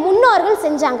நம்முடைய முன்னோர்கள்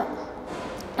செஞ்சாங்க.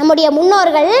 நம்முடைய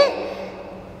முன்னோர்கள்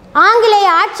ஆங்கிலேய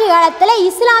ஆட்சி காலத்தில்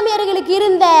இஸ்லாமியர்களுக்கு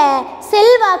இருந்த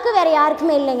செல்வாக்கு வேறு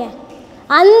யாருக்குமே இல்லைங்க.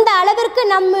 அந்த அளவிற்கு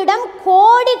நம்மிடம்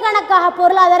கோடிக்கணக்காக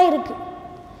பொருளாதாரம் இருக்குது.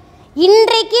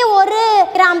 இன்றைக்கு ஒரு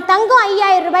கிராம் தங்கம்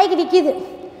 5000 ரூபாய்க்கு விற்கிது.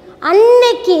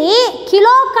 அன்னைக்கு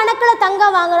கிலோ கணக்கில்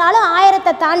தங்கம் வாங்கினாலும்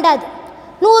 1000 தாண்டாது.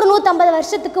 100-150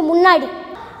 வருஷத்துக்கு முன்னாடி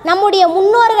நம்முடைய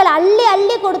முன்னோர்கள் அள்ளி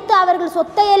அள்ளி கொடுத்து அவர்கள்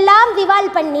சொத்தையெல்லாம்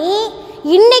திவால் பண்ணி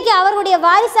இன்றைக்கி அவர்களுடைய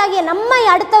வாரிசாகிய நம்ம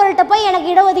அடுத்தவர்கிட்ட போய்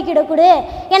எனக்கு இடஒதுக்கீடு கொடு,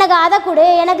 எனக்கு அதை கொடு,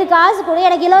 எனக்கு காசு கொடு,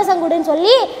 எனக்கு இலவசம் கொடுன்னு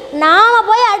சொல்லி நாம்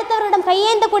போய் அடுத்தவர்களிடம்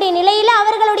கையேந்தக்கூடிய நிலையில்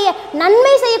அவர்களுடைய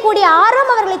நன்மை செய்யக்கூடிய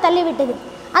ஆர்வம் அவர்களை தள்ளிவிட்டது.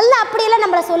 அல்லாஹ் அப்படியெல்லாம்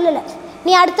நம்மளை சொல்லலை,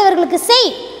 நீ அடுத்தவர்களுக்கு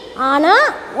செய், ஆனால்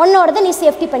உன்னோடதை நீ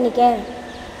சேஃப்டி பண்ணிக்க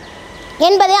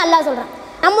என்பதே அல்லாஹ் சொல்கிறான்.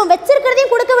 நம்ம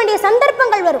வச்சிருக்கிறதையும் கொடுக்க வேண்டிய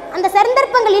சந்தர்ப்பங்கள் வரும், அந்த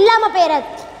சந்தர்ப்பங்கள் இல்லாமல் போயிடாது.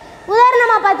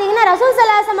 உதாரணமாக பார்த்தீங்கன்னா ரசூல்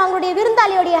ஸல்லல்லாஹு அலைஹி வஸல்லம் அவங்களுடைய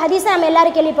விருந்தாளியோடைய ஹதீஸை நம்ம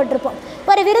எல்லாரும் கேள்விப்பட்டிருப்போம்.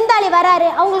 ஒரு விருந்தாளி வராரு,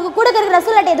 அவங்களுக்கு கொடுக்கறதுக்கு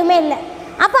ரசூல்கிட்ட எதுவுமே இல்லை.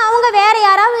 அப்போ அவங்க வேறு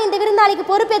யாராவது இந்த விருந்தாளிக்கு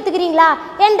பொறுப்பேற்றுக்கிறீங்களா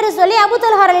என்று சொல்லி அபூ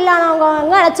தல்ஹா ரலியல்லாஹு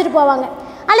அவங்க அழைச்சிட்டு போவாங்க.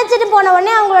 அழைச்சிட்டு போன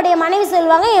உடனே அவங்களுடைய மனைவி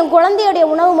சொல்லுவாங்க, என் குழந்தையுடைய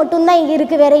உணவு மட்டும்தான் இங்கே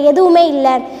இருக்குது, வேறு எதுவுமே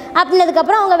இல்லை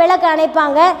அப்படின்னதுக்கப்புறம் அவங்க விளக்கு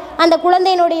அணைப்பாங்க. அந்த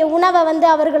குழந்தையினுடைய உணவை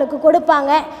அவர்களுக்கு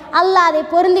கொடுப்பாங்க. அல்லாஹ் அதை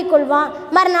பொருந்தி கொள்வான்.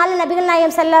 மறுநாள் நபிகள்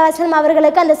நாயகம் ஸல்லல்லாஹு அலைஹி வஸல்லம்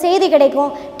அவர்களுக்கு அந்த செய்தி கிடைக்கும்.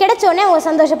 கிடைச்சோடனே அவங்க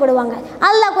சந்தோஷப்படுவாங்க.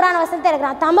 அல்லாஹ் குர்ஆன் வசனத்தை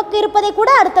இருக்கிறான், தமக்கு இருப்பதை கூட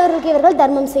அடுத்தவர்களுக்கு இவர்கள்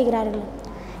தர்மம் செய்கிறார்கள்.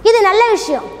 இது நல்ல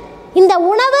விஷயம். இந்த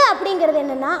உணவு அப்படிங்கிறது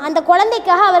என்னென்னா அந்த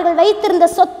குழந்தைக்காக அவர்கள் வைத்திருந்த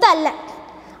சொத்து அல்ல.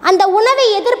 அந்த உணவை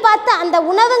எதிர்பார்த்து அந்த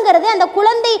உணவுங்கிறது அந்த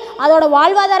குழந்தை அதோட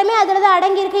வாழ்வாதாரமே அதில் தான்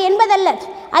அடங்கியிருக்கு என்பதல்ல.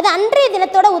 அது அன்றைய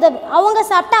தினத்தோட உதவி. அவங்க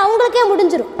சாப்பிட்டா அவங்களுக்கே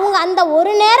முடிஞ்சிடும். அவங்க அந்த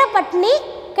ஒரு நேரம் பட்டினி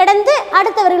கிடந்து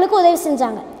அடுத்தவர்களுக்கு உதவி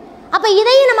செஞ்சாங்க. அப்போ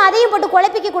இதையும் நம்ம அதையும் போட்டு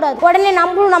குழப்பிக்க கூடாது. உடனே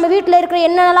நம்மளும் நம்ம வீட்டில் இருக்கிற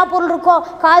என்னென்னலாம் பொருள் இருக்கோ,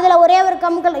 காதில் ஒரே ஒரு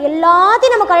கம்கள்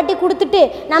எல்லாத்தையும் நம்ம கழட்டி கொடுத்துட்டு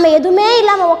நம்ம எதுவுமே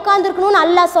இல்லாமல் உட்காந்துருக்கணும்னு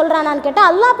அல்லாஹ் சொல்கிறானான்னு கேட்டால்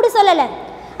அல்லாஹ் அப்படி சொல்லலை.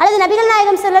 அல்லது நபிகள்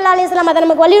நாயகம் ஸல்லல்லாஹு அலைஹி வஸல்லம் அதை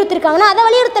நமக்கு வலியுறுத்திருக்காங்கன்னா அதை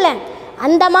வலியுறுத்தலை.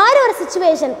 அந்த மாதிரி ஒரு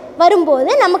சிச்சுவேஷன்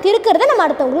வரும்போது நமக்கு இருக்கிறத நம்ம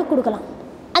அடுத்தவங்களுக்கு கொடுக்கலாம்.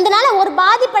 அதனால் ஒரு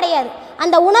பாதிப்படையாது.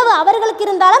 அந்த உணவு அவர்களுக்கு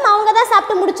இருந்தாலும் அவங்க தான்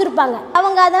சாப்பிட்டு முடிச்சிருப்பாங்க.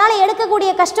 அவங்க அதனால்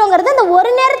எடுக்கக்கூடிய கஷ்டங்கிறது அந்த ஒரு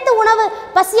நேரத்து உணவு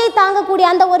பசியை தாங்கக்கூடிய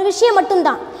அந்த ஒரு விஷயம்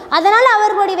மட்டும்தான். அதனால்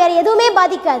அவர்களுடைய வேறு எதுவுமே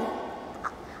பாதிக்காது.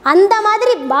 அந்த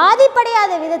மாதிரி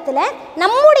பாதிப்படையாத விதத்தில்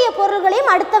நம்முடைய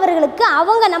பொருள்களையும் அடுத்தவர்களுக்கு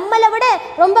அவங்க நம்மளை விட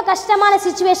ரொம்ப கஷ்டமான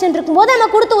சிச்சுவேஷன் இருக்கும்போது நம்ம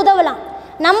கொடுத்து உதவலாம்.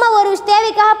 நம்ம ஒரு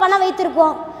தேவைக்காக பணம்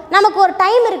வைத்திருக்கோம், நமக்கு ஒரு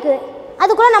டைம் இருக்குது,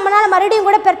 அதுக்குள்ளே நம்மளால் மறுபடியும்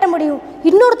கூட பெருட்ட முடியும்.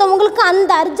 இன்னொருத்தவங்களுக்கு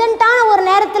அந்த அர்ஜென்ட்டான ஒரு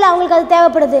நேரத்தில் அவங்களுக்கு அது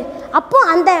தேவைப்படுது.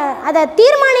 அப்போது அதை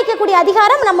தீர்மானிக்கக்கூடிய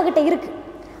அதிகாரம் நம்மக்கிட்ட இருக்குது.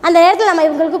 அந்த நேரத்தில் நம்ம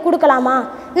இவங்களுக்கு கொடுக்கலாமா,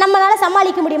 நம்மளால்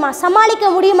சமாளிக்க முடியுமா, சமாளிக்க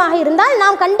முடியுமாக இருந்தால்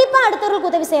நாம் கண்டிப்பாக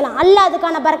அடுத்தவர்களுக்கு உதவி செய்யலாம். அல்லாஹ்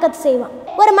அதுக்கான பரக்கத்து செய்வான்.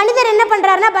 ஒரு மனிதர் என்ன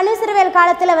பண்ணுறாருன்னா பனு இஸ்ரவேல்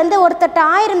காலத்தில் ஒருத்தட்ட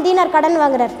 1000 தீனார் கடன்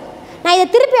வாங்குறாரு. நான் இதை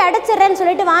திருப்பி அடைச்சிட்றேன்னு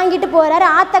சொல்லிட்டு வாங்கிட்டு போகிறாரு.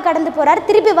 ஆற்ற கடந்து போகிறாரு.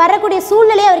 திருப்பி வரக்கூடிய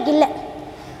சூழ்நிலையே அவருக்கு இல்லை.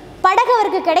 படகு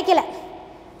அவருக்கு கிடைக்கல.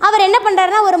 அவர் என்ன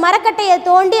பண்ணுறாருன்னா ஒரு மரக்கட்டையை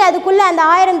தோண்டி அதுக்குள்ளே அந்த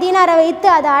 1000 தீனாரை வைத்து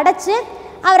அதை அடைச்சி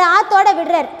அவர் ஆற்றோட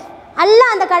விடுறார்.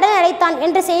 அல்லாஹ் அந்த கடனை அடைத்தான்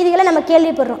என்ற செய்திகளை நம்ம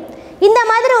கேள்விப்படுறோம். இந்த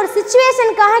மாதிரி ஒரு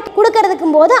சிச்சுவேஷனுக்காக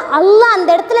கொடுக்கறதுக்கும் போது அல்லாஹ் அந்த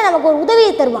இடத்துல நமக்கு ஒரு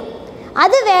உதவியை தருவான்.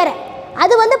 அது வேற.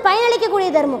 அது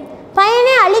பயனளிக்கக்கூடிய தர்மம்.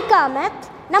 பயனே அளிக்காமல்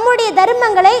நம்முடைய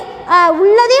தர்மங்களை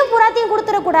உள்ளதையும் புறாத்தையும்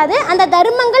கொடுத்துடக்கூடாது. அந்த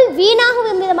தர்மங்கள்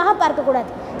வீணாகும் விதமாக பார்க்கக்கூடாது.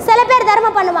 சில பேர்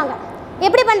தர்மம் பண்ணுவாங்க.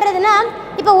 எப்படி பண்ணுறதுன்னா,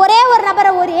 இப்போ ஒரே ஒரு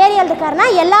நபரை ஒரு ஏரியாவில் இருக்காருன்னா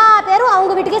எல்லா பேரும்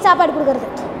அவங்க வீட்டுக்கே சாப்பாடு கொடுக்குறது.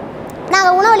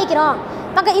 நாங்கள் உணவளிக்கிறோம்,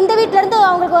 இந்த வீட்டிலேருந்து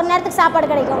அவங்களுக்கு ஒரு நேரத்துக்கு சாப்பாடு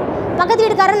கிடைக்கும். பக்கத்து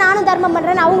வீட்டுக்காரன் நானும் தர்மம்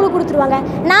பண்ணுறேன்னு அவங்களுக்கு கொடுத்துருவாங்க.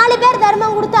 4 பேர்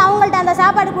தர்மம் கொடுத்து அவங்கள்ட்ட அந்த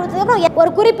சாப்பாடு கொடுத்ததுக்கப்புறம்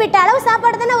ஒரு குறிப்பிட்ட அளவு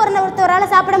சாப்பாடு தானே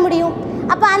ஒருத்தரால் சாப்பிட முடியும்.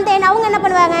 அப்போ அவங்க என்ன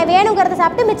பண்ணுவாங்க, வேணுங்கிறத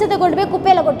சாப்பிட்டு மிச்சத்தை கொண்டு போய்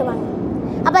குப்பையில் கொட்டுவாங்க.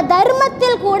 அப்போ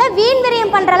தர்மத்தில் கூட வீண்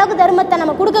விரயம் பண்ணுற அளவுக்கு தர்மத்தை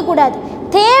நம்ம கொடுக்கக்கூடாது.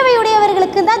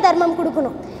 தேவையுடையவர்களுக்கு தான் தர்மம்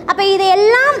கொடுக்கணும். அப்போ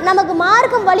இதையெல்லாம் நமக்கு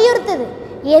மார்க்கம் வலியுறுத்துது.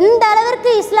 எந்த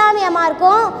அளவிற்கு இஸ்லாமிய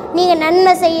மார்க்கம் நீங்கள்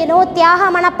நன்மை செய்யணும், தியாக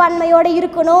மனப்பான்மையோடு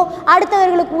இருக்கணும்,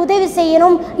 அடுத்தவர்களுக்கு உதவி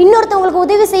செய்யணும், இன்னொருத்தவங்களுக்கு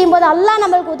உதவி செய்யும்போது அல்லாஹ்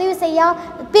நம்மளுக்கு உதவி செய்யா,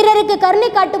 பிறருக்கு கருணை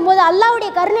காட்டும் போது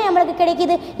அல்லாஹ்வுடைய கருணை நம்மளுக்கு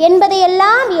கிடைக்கிது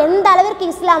என்பதையெல்லாம் எந்த அளவிற்கு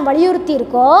இஸ்லாம் வலியுறுத்தி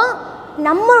இருக்கோ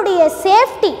நம்மளுடைய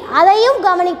சேஃப்டி அதையும்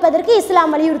கவனிப்பதற்கு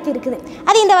இஸ்லாம் வலியுறுத்தி இருக்குது.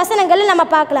 அது இந்த வசனங்களில் நம்ம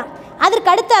பார்க்கலாம்.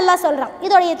 அதற்கு அடுத்து அல்லாஹ் சொல்கிறான்,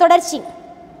 இதோடைய தொடர்ச்சி,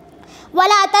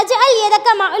 வலா தஜ்அல்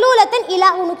யதக மஅலூலத்தன் இலா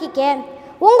உனுகிக,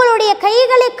 உங்களுடைய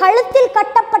கைகளை கழுத்தில்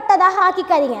கட்டப்பட்டதாக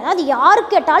ஆக்கிக்காதீங்க. அதாவது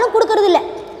யாருக்கு கேட்டாலும் கொடுக்கறது இல்லை.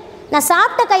 நான்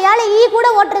சாப்பிட்ட கையால் கூட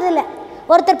ஓட்டுறதில்லை.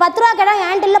 ஒருத்தர் 10 ரூபா கேட்டால்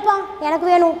ஏன்ட்டு இல்லைப்பா எனக்கு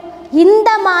வேணும்,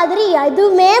 இந்த மாதிரி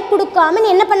எதுவுமே கொடுக்காம நீ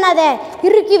என்ன பண்ணாத,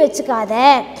 இறுக்கி வச்சுக்காத.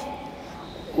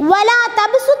 வலா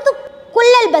தபசுத்து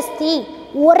குல்லல் பஸ்தி,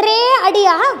 ஒரே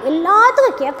அடியாக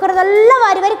எல்லாத்துக்கும் கேட்குறதெல்லாம்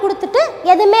வாரி வாரி கொடுத்துட்டு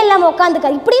எதுவுமே இல்லாமல்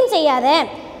உட்காந்துக்க, இப்படியும் செய்யாத.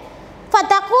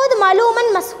 ஃபதகூத்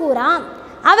மலூமன் மஸ்ஹூரா,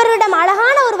 அவரிடம்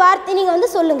அழகான ஒரு வார்த்தை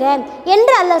நீங்கள் சொல்லுங்கள்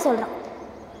என்று அல்லாஹ் சொல்கிறான்.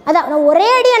 அதான் ஒரே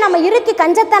அடியாக நம்ம இறுக்கி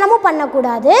கஞ்சத்தனமும்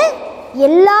பண்ணக்கூடாது,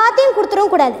 எல்லாத்தையும்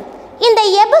கொடுத்துடவும் கூடாது. இந்த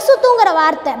எபசுத்துங்கிற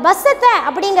வார்த்தை, பஸ்ஸத்தை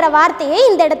அப்படிங்கிற வார்த்தையை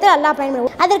இந்த இடத்துல அல்லாஹ்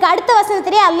பயன்படுத்தும். அதற்கு அடுத்த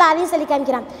வசனத்திலே அல்லாஹ் அதையும் சொல்லி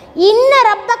காமிக்கிறான், இன்ன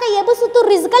ரப்பக எபசுத்து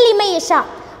ரிஸ்கல் இமையஷா,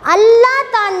 அல்லாஹ்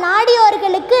தான்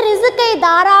நாடியோர்களுக்கு ரிஸ்கை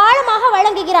தாராளமாக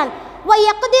வழங்குகிறான்.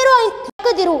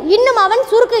 இன்னும் அவன்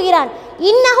சுருக்குகிறான்.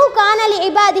 இன்னஹு கானலி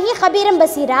இபாதிஹி ஹபீரம்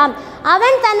பசீரா,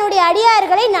 அவன் தன்னுடைய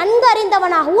அடியார்களை நன்கு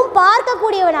அறிந்தவனாகவும்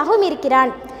பார்க்கக்கூடியவனாகவும்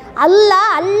இருக்கிறான்.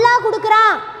 அல்லாஹ்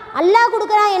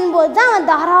கொடுக்குறான் என்பது தான் அவன்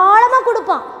தாராளமாக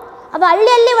கொடுப்பான். அவன்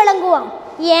அள்ளி அள்ளி வழங்குவான்.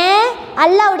 ஏன்?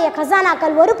 அல்லாஹ்வுடைய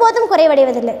கசானாக்கள் ஒருபோதும்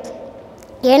குறைவடைவதில்லை.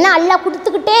 ஏன்னா அல்லாஹ்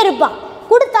கொடுத்துக்கிட்டே இருப்பான்.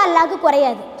 கொடுத்தா அல்லாஹ்க்கு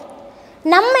குறையாது.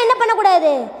 நம்ம என்ன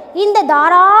பண்ணக்கூடாது? இந்த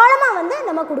தாராளமாக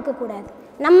நம்ம கொடுக்கக்கூடாது.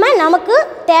 நமக்கு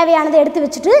தேவையானதை எடுத்து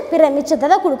வச்சுட்டு பிற மிச்சத்தை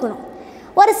தான் கொடுக்கணும்.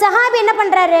 ஒரு சஹாபி என்ன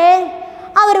பண்ணுறாரு?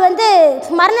 அவர்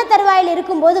மரண தருவாயில்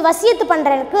இருக்கும்போது வசியத்து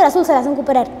பண்ணுறதுக்கு ரசூல் சலாசம்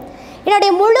கூப்பிட்றாரு.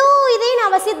 என்னுடைய முழு இதையும்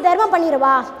நான் வசியத்து தர்மம்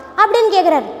பண்ணிடுவா அப்படின்னு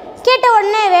கேட்குறாரு. கேட்ட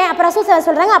உடனே அப்போ ரசூல் சலாசம்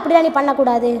சொல்கிறாங்க, அப்படிலாம் நீ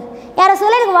பண்ணக்கூடாது. யாரை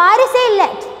சொல்ல, எனக்கு வாரிசே இல்லை,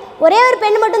 ஒரே ஒரு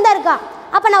பெண் மட்டும்தான் இருக்கா.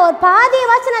 அப்போ நான் ஒரு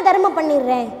பாதியவாச்சும் நான் தர்மம்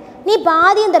பண்ணிடுறேன், நீ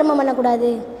பாதியும் தர்மம்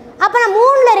பண்ணக்கூடாது. அப்போ நான்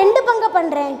 3ல் 2 பங்கு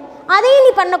பண்ணுறேன், அதையும்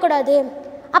நீ பண்ணக்கூடாது.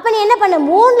 அப்போ நீ என்ன பண்ண,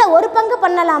 3ல் 1 பங்கு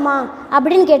பண்ணலாமா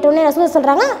அப்படின்னு கேட்டோடனே ரசூல்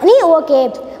சொல்கிறாங்க, நீ ஓகே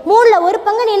 3ல் 1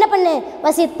 பங்கு நீ என்ன பண்ணு,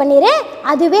 வசியத் பண்ணிடு,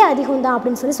 அதுவே அதிகம் தான்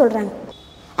அப்படின்னு சொல்கிறாங்க.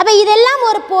 அப்போ இதெல்லாம்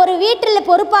ஒரு வீட்டில்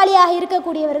பொறுப்பாளியாக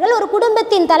இருக்கக்கூடியவர்கள், ஒரு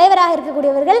குடும்பத்தின் தலைவராக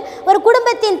இருக்கக்கூடியவர்கள், ஒரு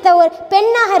குடும்பத்தின் ஒரு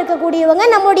பெண்ணாக இருக்கக்கூடியவங்க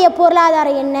நம்முடைய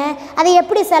பொருளாதாரம் என்ன, அதை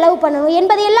எப்படி செலவு பண்ணணும்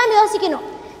என்பதையெல்லாம் யோசிக்கணும்.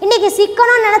 இன்றைக்கி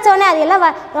சிக்கணும்னு நினச்சோடனே அது எல்லாம்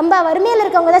ரொம்ப வறுமையில்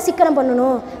இருக்கவங்க தான் சிக்கனம்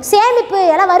பண்ணணும், சேமிப்பு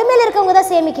எல்லாம் வறுமையில் இருக்கவங்க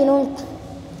தான் சேமிக்கணும்,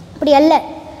 அப்படி அல்ல.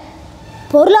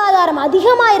 பொருளாதாரம்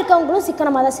அதிகமாக இருக்கவங்களும்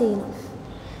சிக்கனமாக தான் செய்யணும்.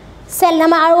 சரி,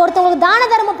 நம்ம ஒருத்தவங்களுக்கு தான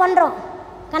தர்மம் பண்ணுறோம்,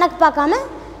 கணக்கு பார்க்காம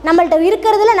நம்மள்ட்ட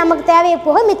இருக்கிறதுல நமக்கு தேவையை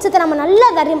போக மிச்சத்தை நம்ம நல்லா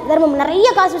தர்மம், நிறைய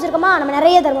காசு வச்சுருக்கோமா நம்ம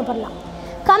நிறைய தர்மம் பண்ணலாம்,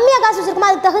 கம்மியாக காசு வச்சுருக்கோமா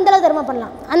அதுக்கு தகுந்தளவு தர்மம்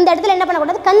பண்ணலாம். அந்த இடத்துல என்ன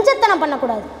பண்ணக்கூடாது, கஞ்சத்தனம்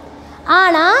பண்ணக்கூடாது.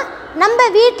 ஆனால் நம்ம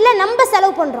வீட்டில் நம்ம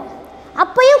செலவு பண்ணுறோம்,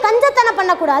 அப்பையும் கஞ்சத்தனம்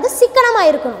பண்ணக்கூடாது, சிக்கனமாக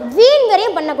இருக்கணும், வீண்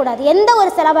வரையும் பண்ணக்கூடாது. எந்த ஒரு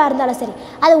செலவாக இருந்தாலும் சரி,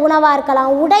 அது உணவாக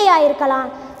இருக்கலாம், உடையாக இருக்கலாம்.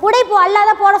 உடை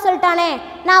அல்லாத போட சொல்லிட்டானே,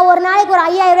 நான் ஒரு நாளைக்கு ஒரு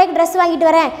 5000 ரூபாய்க்கு ட்ரெஸ்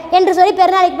வாங்கிட்டு வரேன் என்று சொல்லி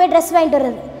பெருநாளைக்கு போய் ட்ரெஸ் வாங்கிட்டு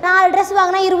வர்றது. 4 ட்ரெஸ்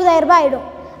வாங்கினா 20000 ரூபாய் ஆகிடும்.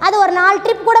 அது ஒரு 4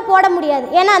 ட்ரிப் கூட போட முடியாது.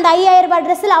 ஏன்னா அந்த 5000 ரூபாய்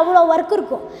ட்ரெஸ்ஸில் அவ்வளோ ஒர்க்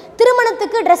இருக்கும்.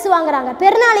 திருமணத்துக்கு ட்ரெஸ் வாங்குறாங்க,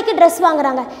 பெருநாளைக்கு ட்ரெஸ்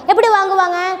வாங்குறாங்க. எப்படி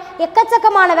வாங்குவாங்க?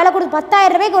 எக்கச்சக்கமான விலை கொடுத்து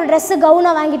 10000 ரூபாய்க்கு ஒரு ட்ரெஸ்ஸு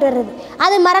கவுனாக வாங்கிட்டு வர்றது.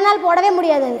 அது மறுநாள் போடவே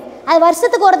முடியாது. அது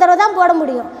வருஷத்துக்கு ஒரு தடவை தான் போட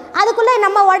முடியும். அதுக்குள்ளே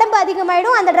நம்ம உடம்பு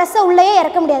அதிகமாகிடும், அந்த ட்ரெஸ்ஸை உள்ளேயே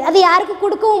இறக்க முடியாது, அது யாருக்கும்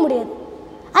கொடுக்கவும் முடியாது,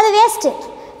 அது வேஸ்ட்டு.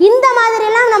 இந்த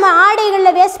மாதிரிலாம் நம்ம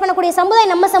ஆடைகளில் வேஸ்ட் பண்ணக்கூடிய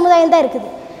சமுதாயம் நம்ம சமுதாயம் தான் இருக்குது.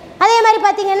 அதே மாதிரி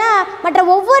பார்த்திங்கன்னா மற்ற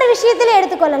ஒவ்வொரு விஷயத்திலையும்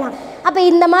எடுத்துக்கொள்ளலாம். அப்போ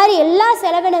இந்த மாதிரி எல்லா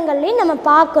செலவினங்கள்லையும் நம்ம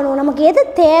பார்க்கணும், நமக்கு எது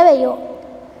தேவையோ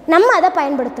நம்ம அதை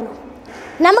பயன்படுத்தணும்.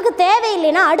 நமக்கு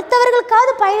தேவையில்லைன்னா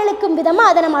அடுத்தவர்களுக்காவது பயனளிக்கும்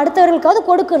விதமாக அதை நம்ம அடுத்தவர்களுக்காவது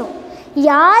கொடுக்கணும்.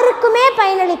 யாருக்குமே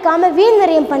பயனளிக்காமல் வீண்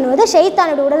விரயம் பண்ணுவது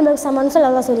ஷைத்தானோட உடம்புக்கு சமம்னு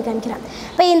சொல்லி சொல்லி காமிக்கிறான்.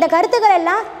 இப்போ இந்த கருத்துக்கள்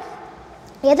எல்லாம்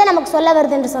எதை நமக்கு சொல்ல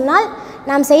வருது என்று சொன்னால்,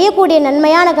 நாம் செய்யக்கூடிய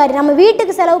நன்மையான காரியம், நம்ம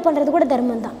வீட்டுக்கு செலவு பண்ணுறது கூட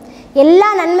தர்மம் தான். எல்லா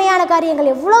நன்மையான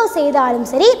காரியங்கள் எவ்வளோ செய்தாலும்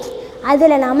சரி,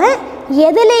 அதில் நாம்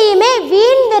எதுலேயுமே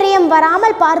வீண் விரயம்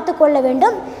வராமல் பார்த்து கொள்ள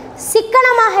வேண்டும்,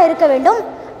 சிக்கனமாக இருக்க வேண்டும்.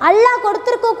 அல்லாஹ்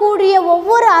கொடுத்திருக்கக்கூடிய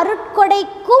ஒவ்வொரு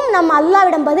அருட்கொடைக்கும் நம்ம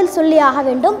அல்லாஹ்விடம் பதில் சொல்லி ஆக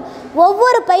வேண்டும்.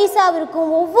 ஒவ்வொரு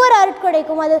பைசாவிற்கும் ஒவ்வொரு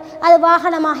அருட்கொடைக்கும், அது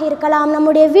வாகனமாக இருக்கலாம்,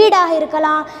 நம்முடைய வீடாக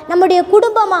இருக்கலாம், நம்முடைய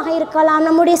குடும்பமாக இருக்கலாம்,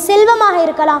 நம்முடைய செல்வமாக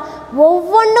இருக்கலாம்,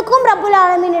 ஒவ்வொன்றுக்கும் ரப்புல்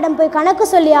ஆலமீனிடம் போய் கணக்கு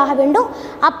சொல்லி ஆக வேண்டும்.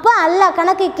 அப்போ அல்லாஹ்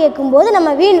கணக்கு கேட்கும்போது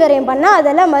நம்ம வீண் விரயம் பண்ணால்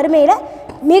அதெல்லாம் மறுமையில்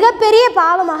மிகப்பெரிய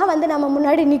பாவமாக நம்ம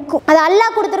முன்னாடி நிற்கும். அது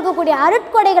அல்லாஹ் கொடுத்துருக்கக்கூடிய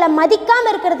அருட்கொடைகளை மதிக்காமல்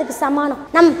இருக்கிறதுக்கு சமானம்.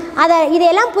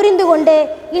 இதையெல்லாம் புரிந்து கொண்டு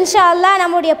இன்ஷா அல்லாஹ்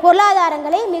நம்முடைய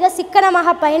பொருளாதாரங்களை மிக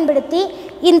சிக்கனமாக பயன்படுத்தி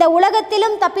இந்த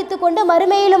உலகத்திலும் தப்பித்து கொண்டு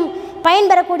மறுமையிலும்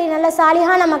பயன்பெறக்கூடிய நல்ல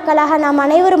சாலிகான மக்களாக நாம்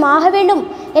அனைவரும் ஆக வேண்டும்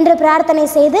என்று பிரார்த்தனை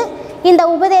செய்து, இந்த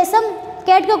உபதேசம்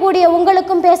கேட்கக்கூடிய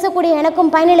உங்களுக்கும் பேசக்கூடிய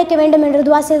எனக்கும் பயனளிக்க வேண்டும் என்று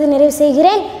துவா செய்து நிறைவு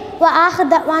செய்கிறேன். وآخر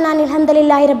دعوانا الحمد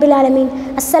لله رب العالمين.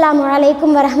 السلام عليكم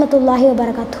ورحمة الله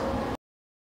وبركاته.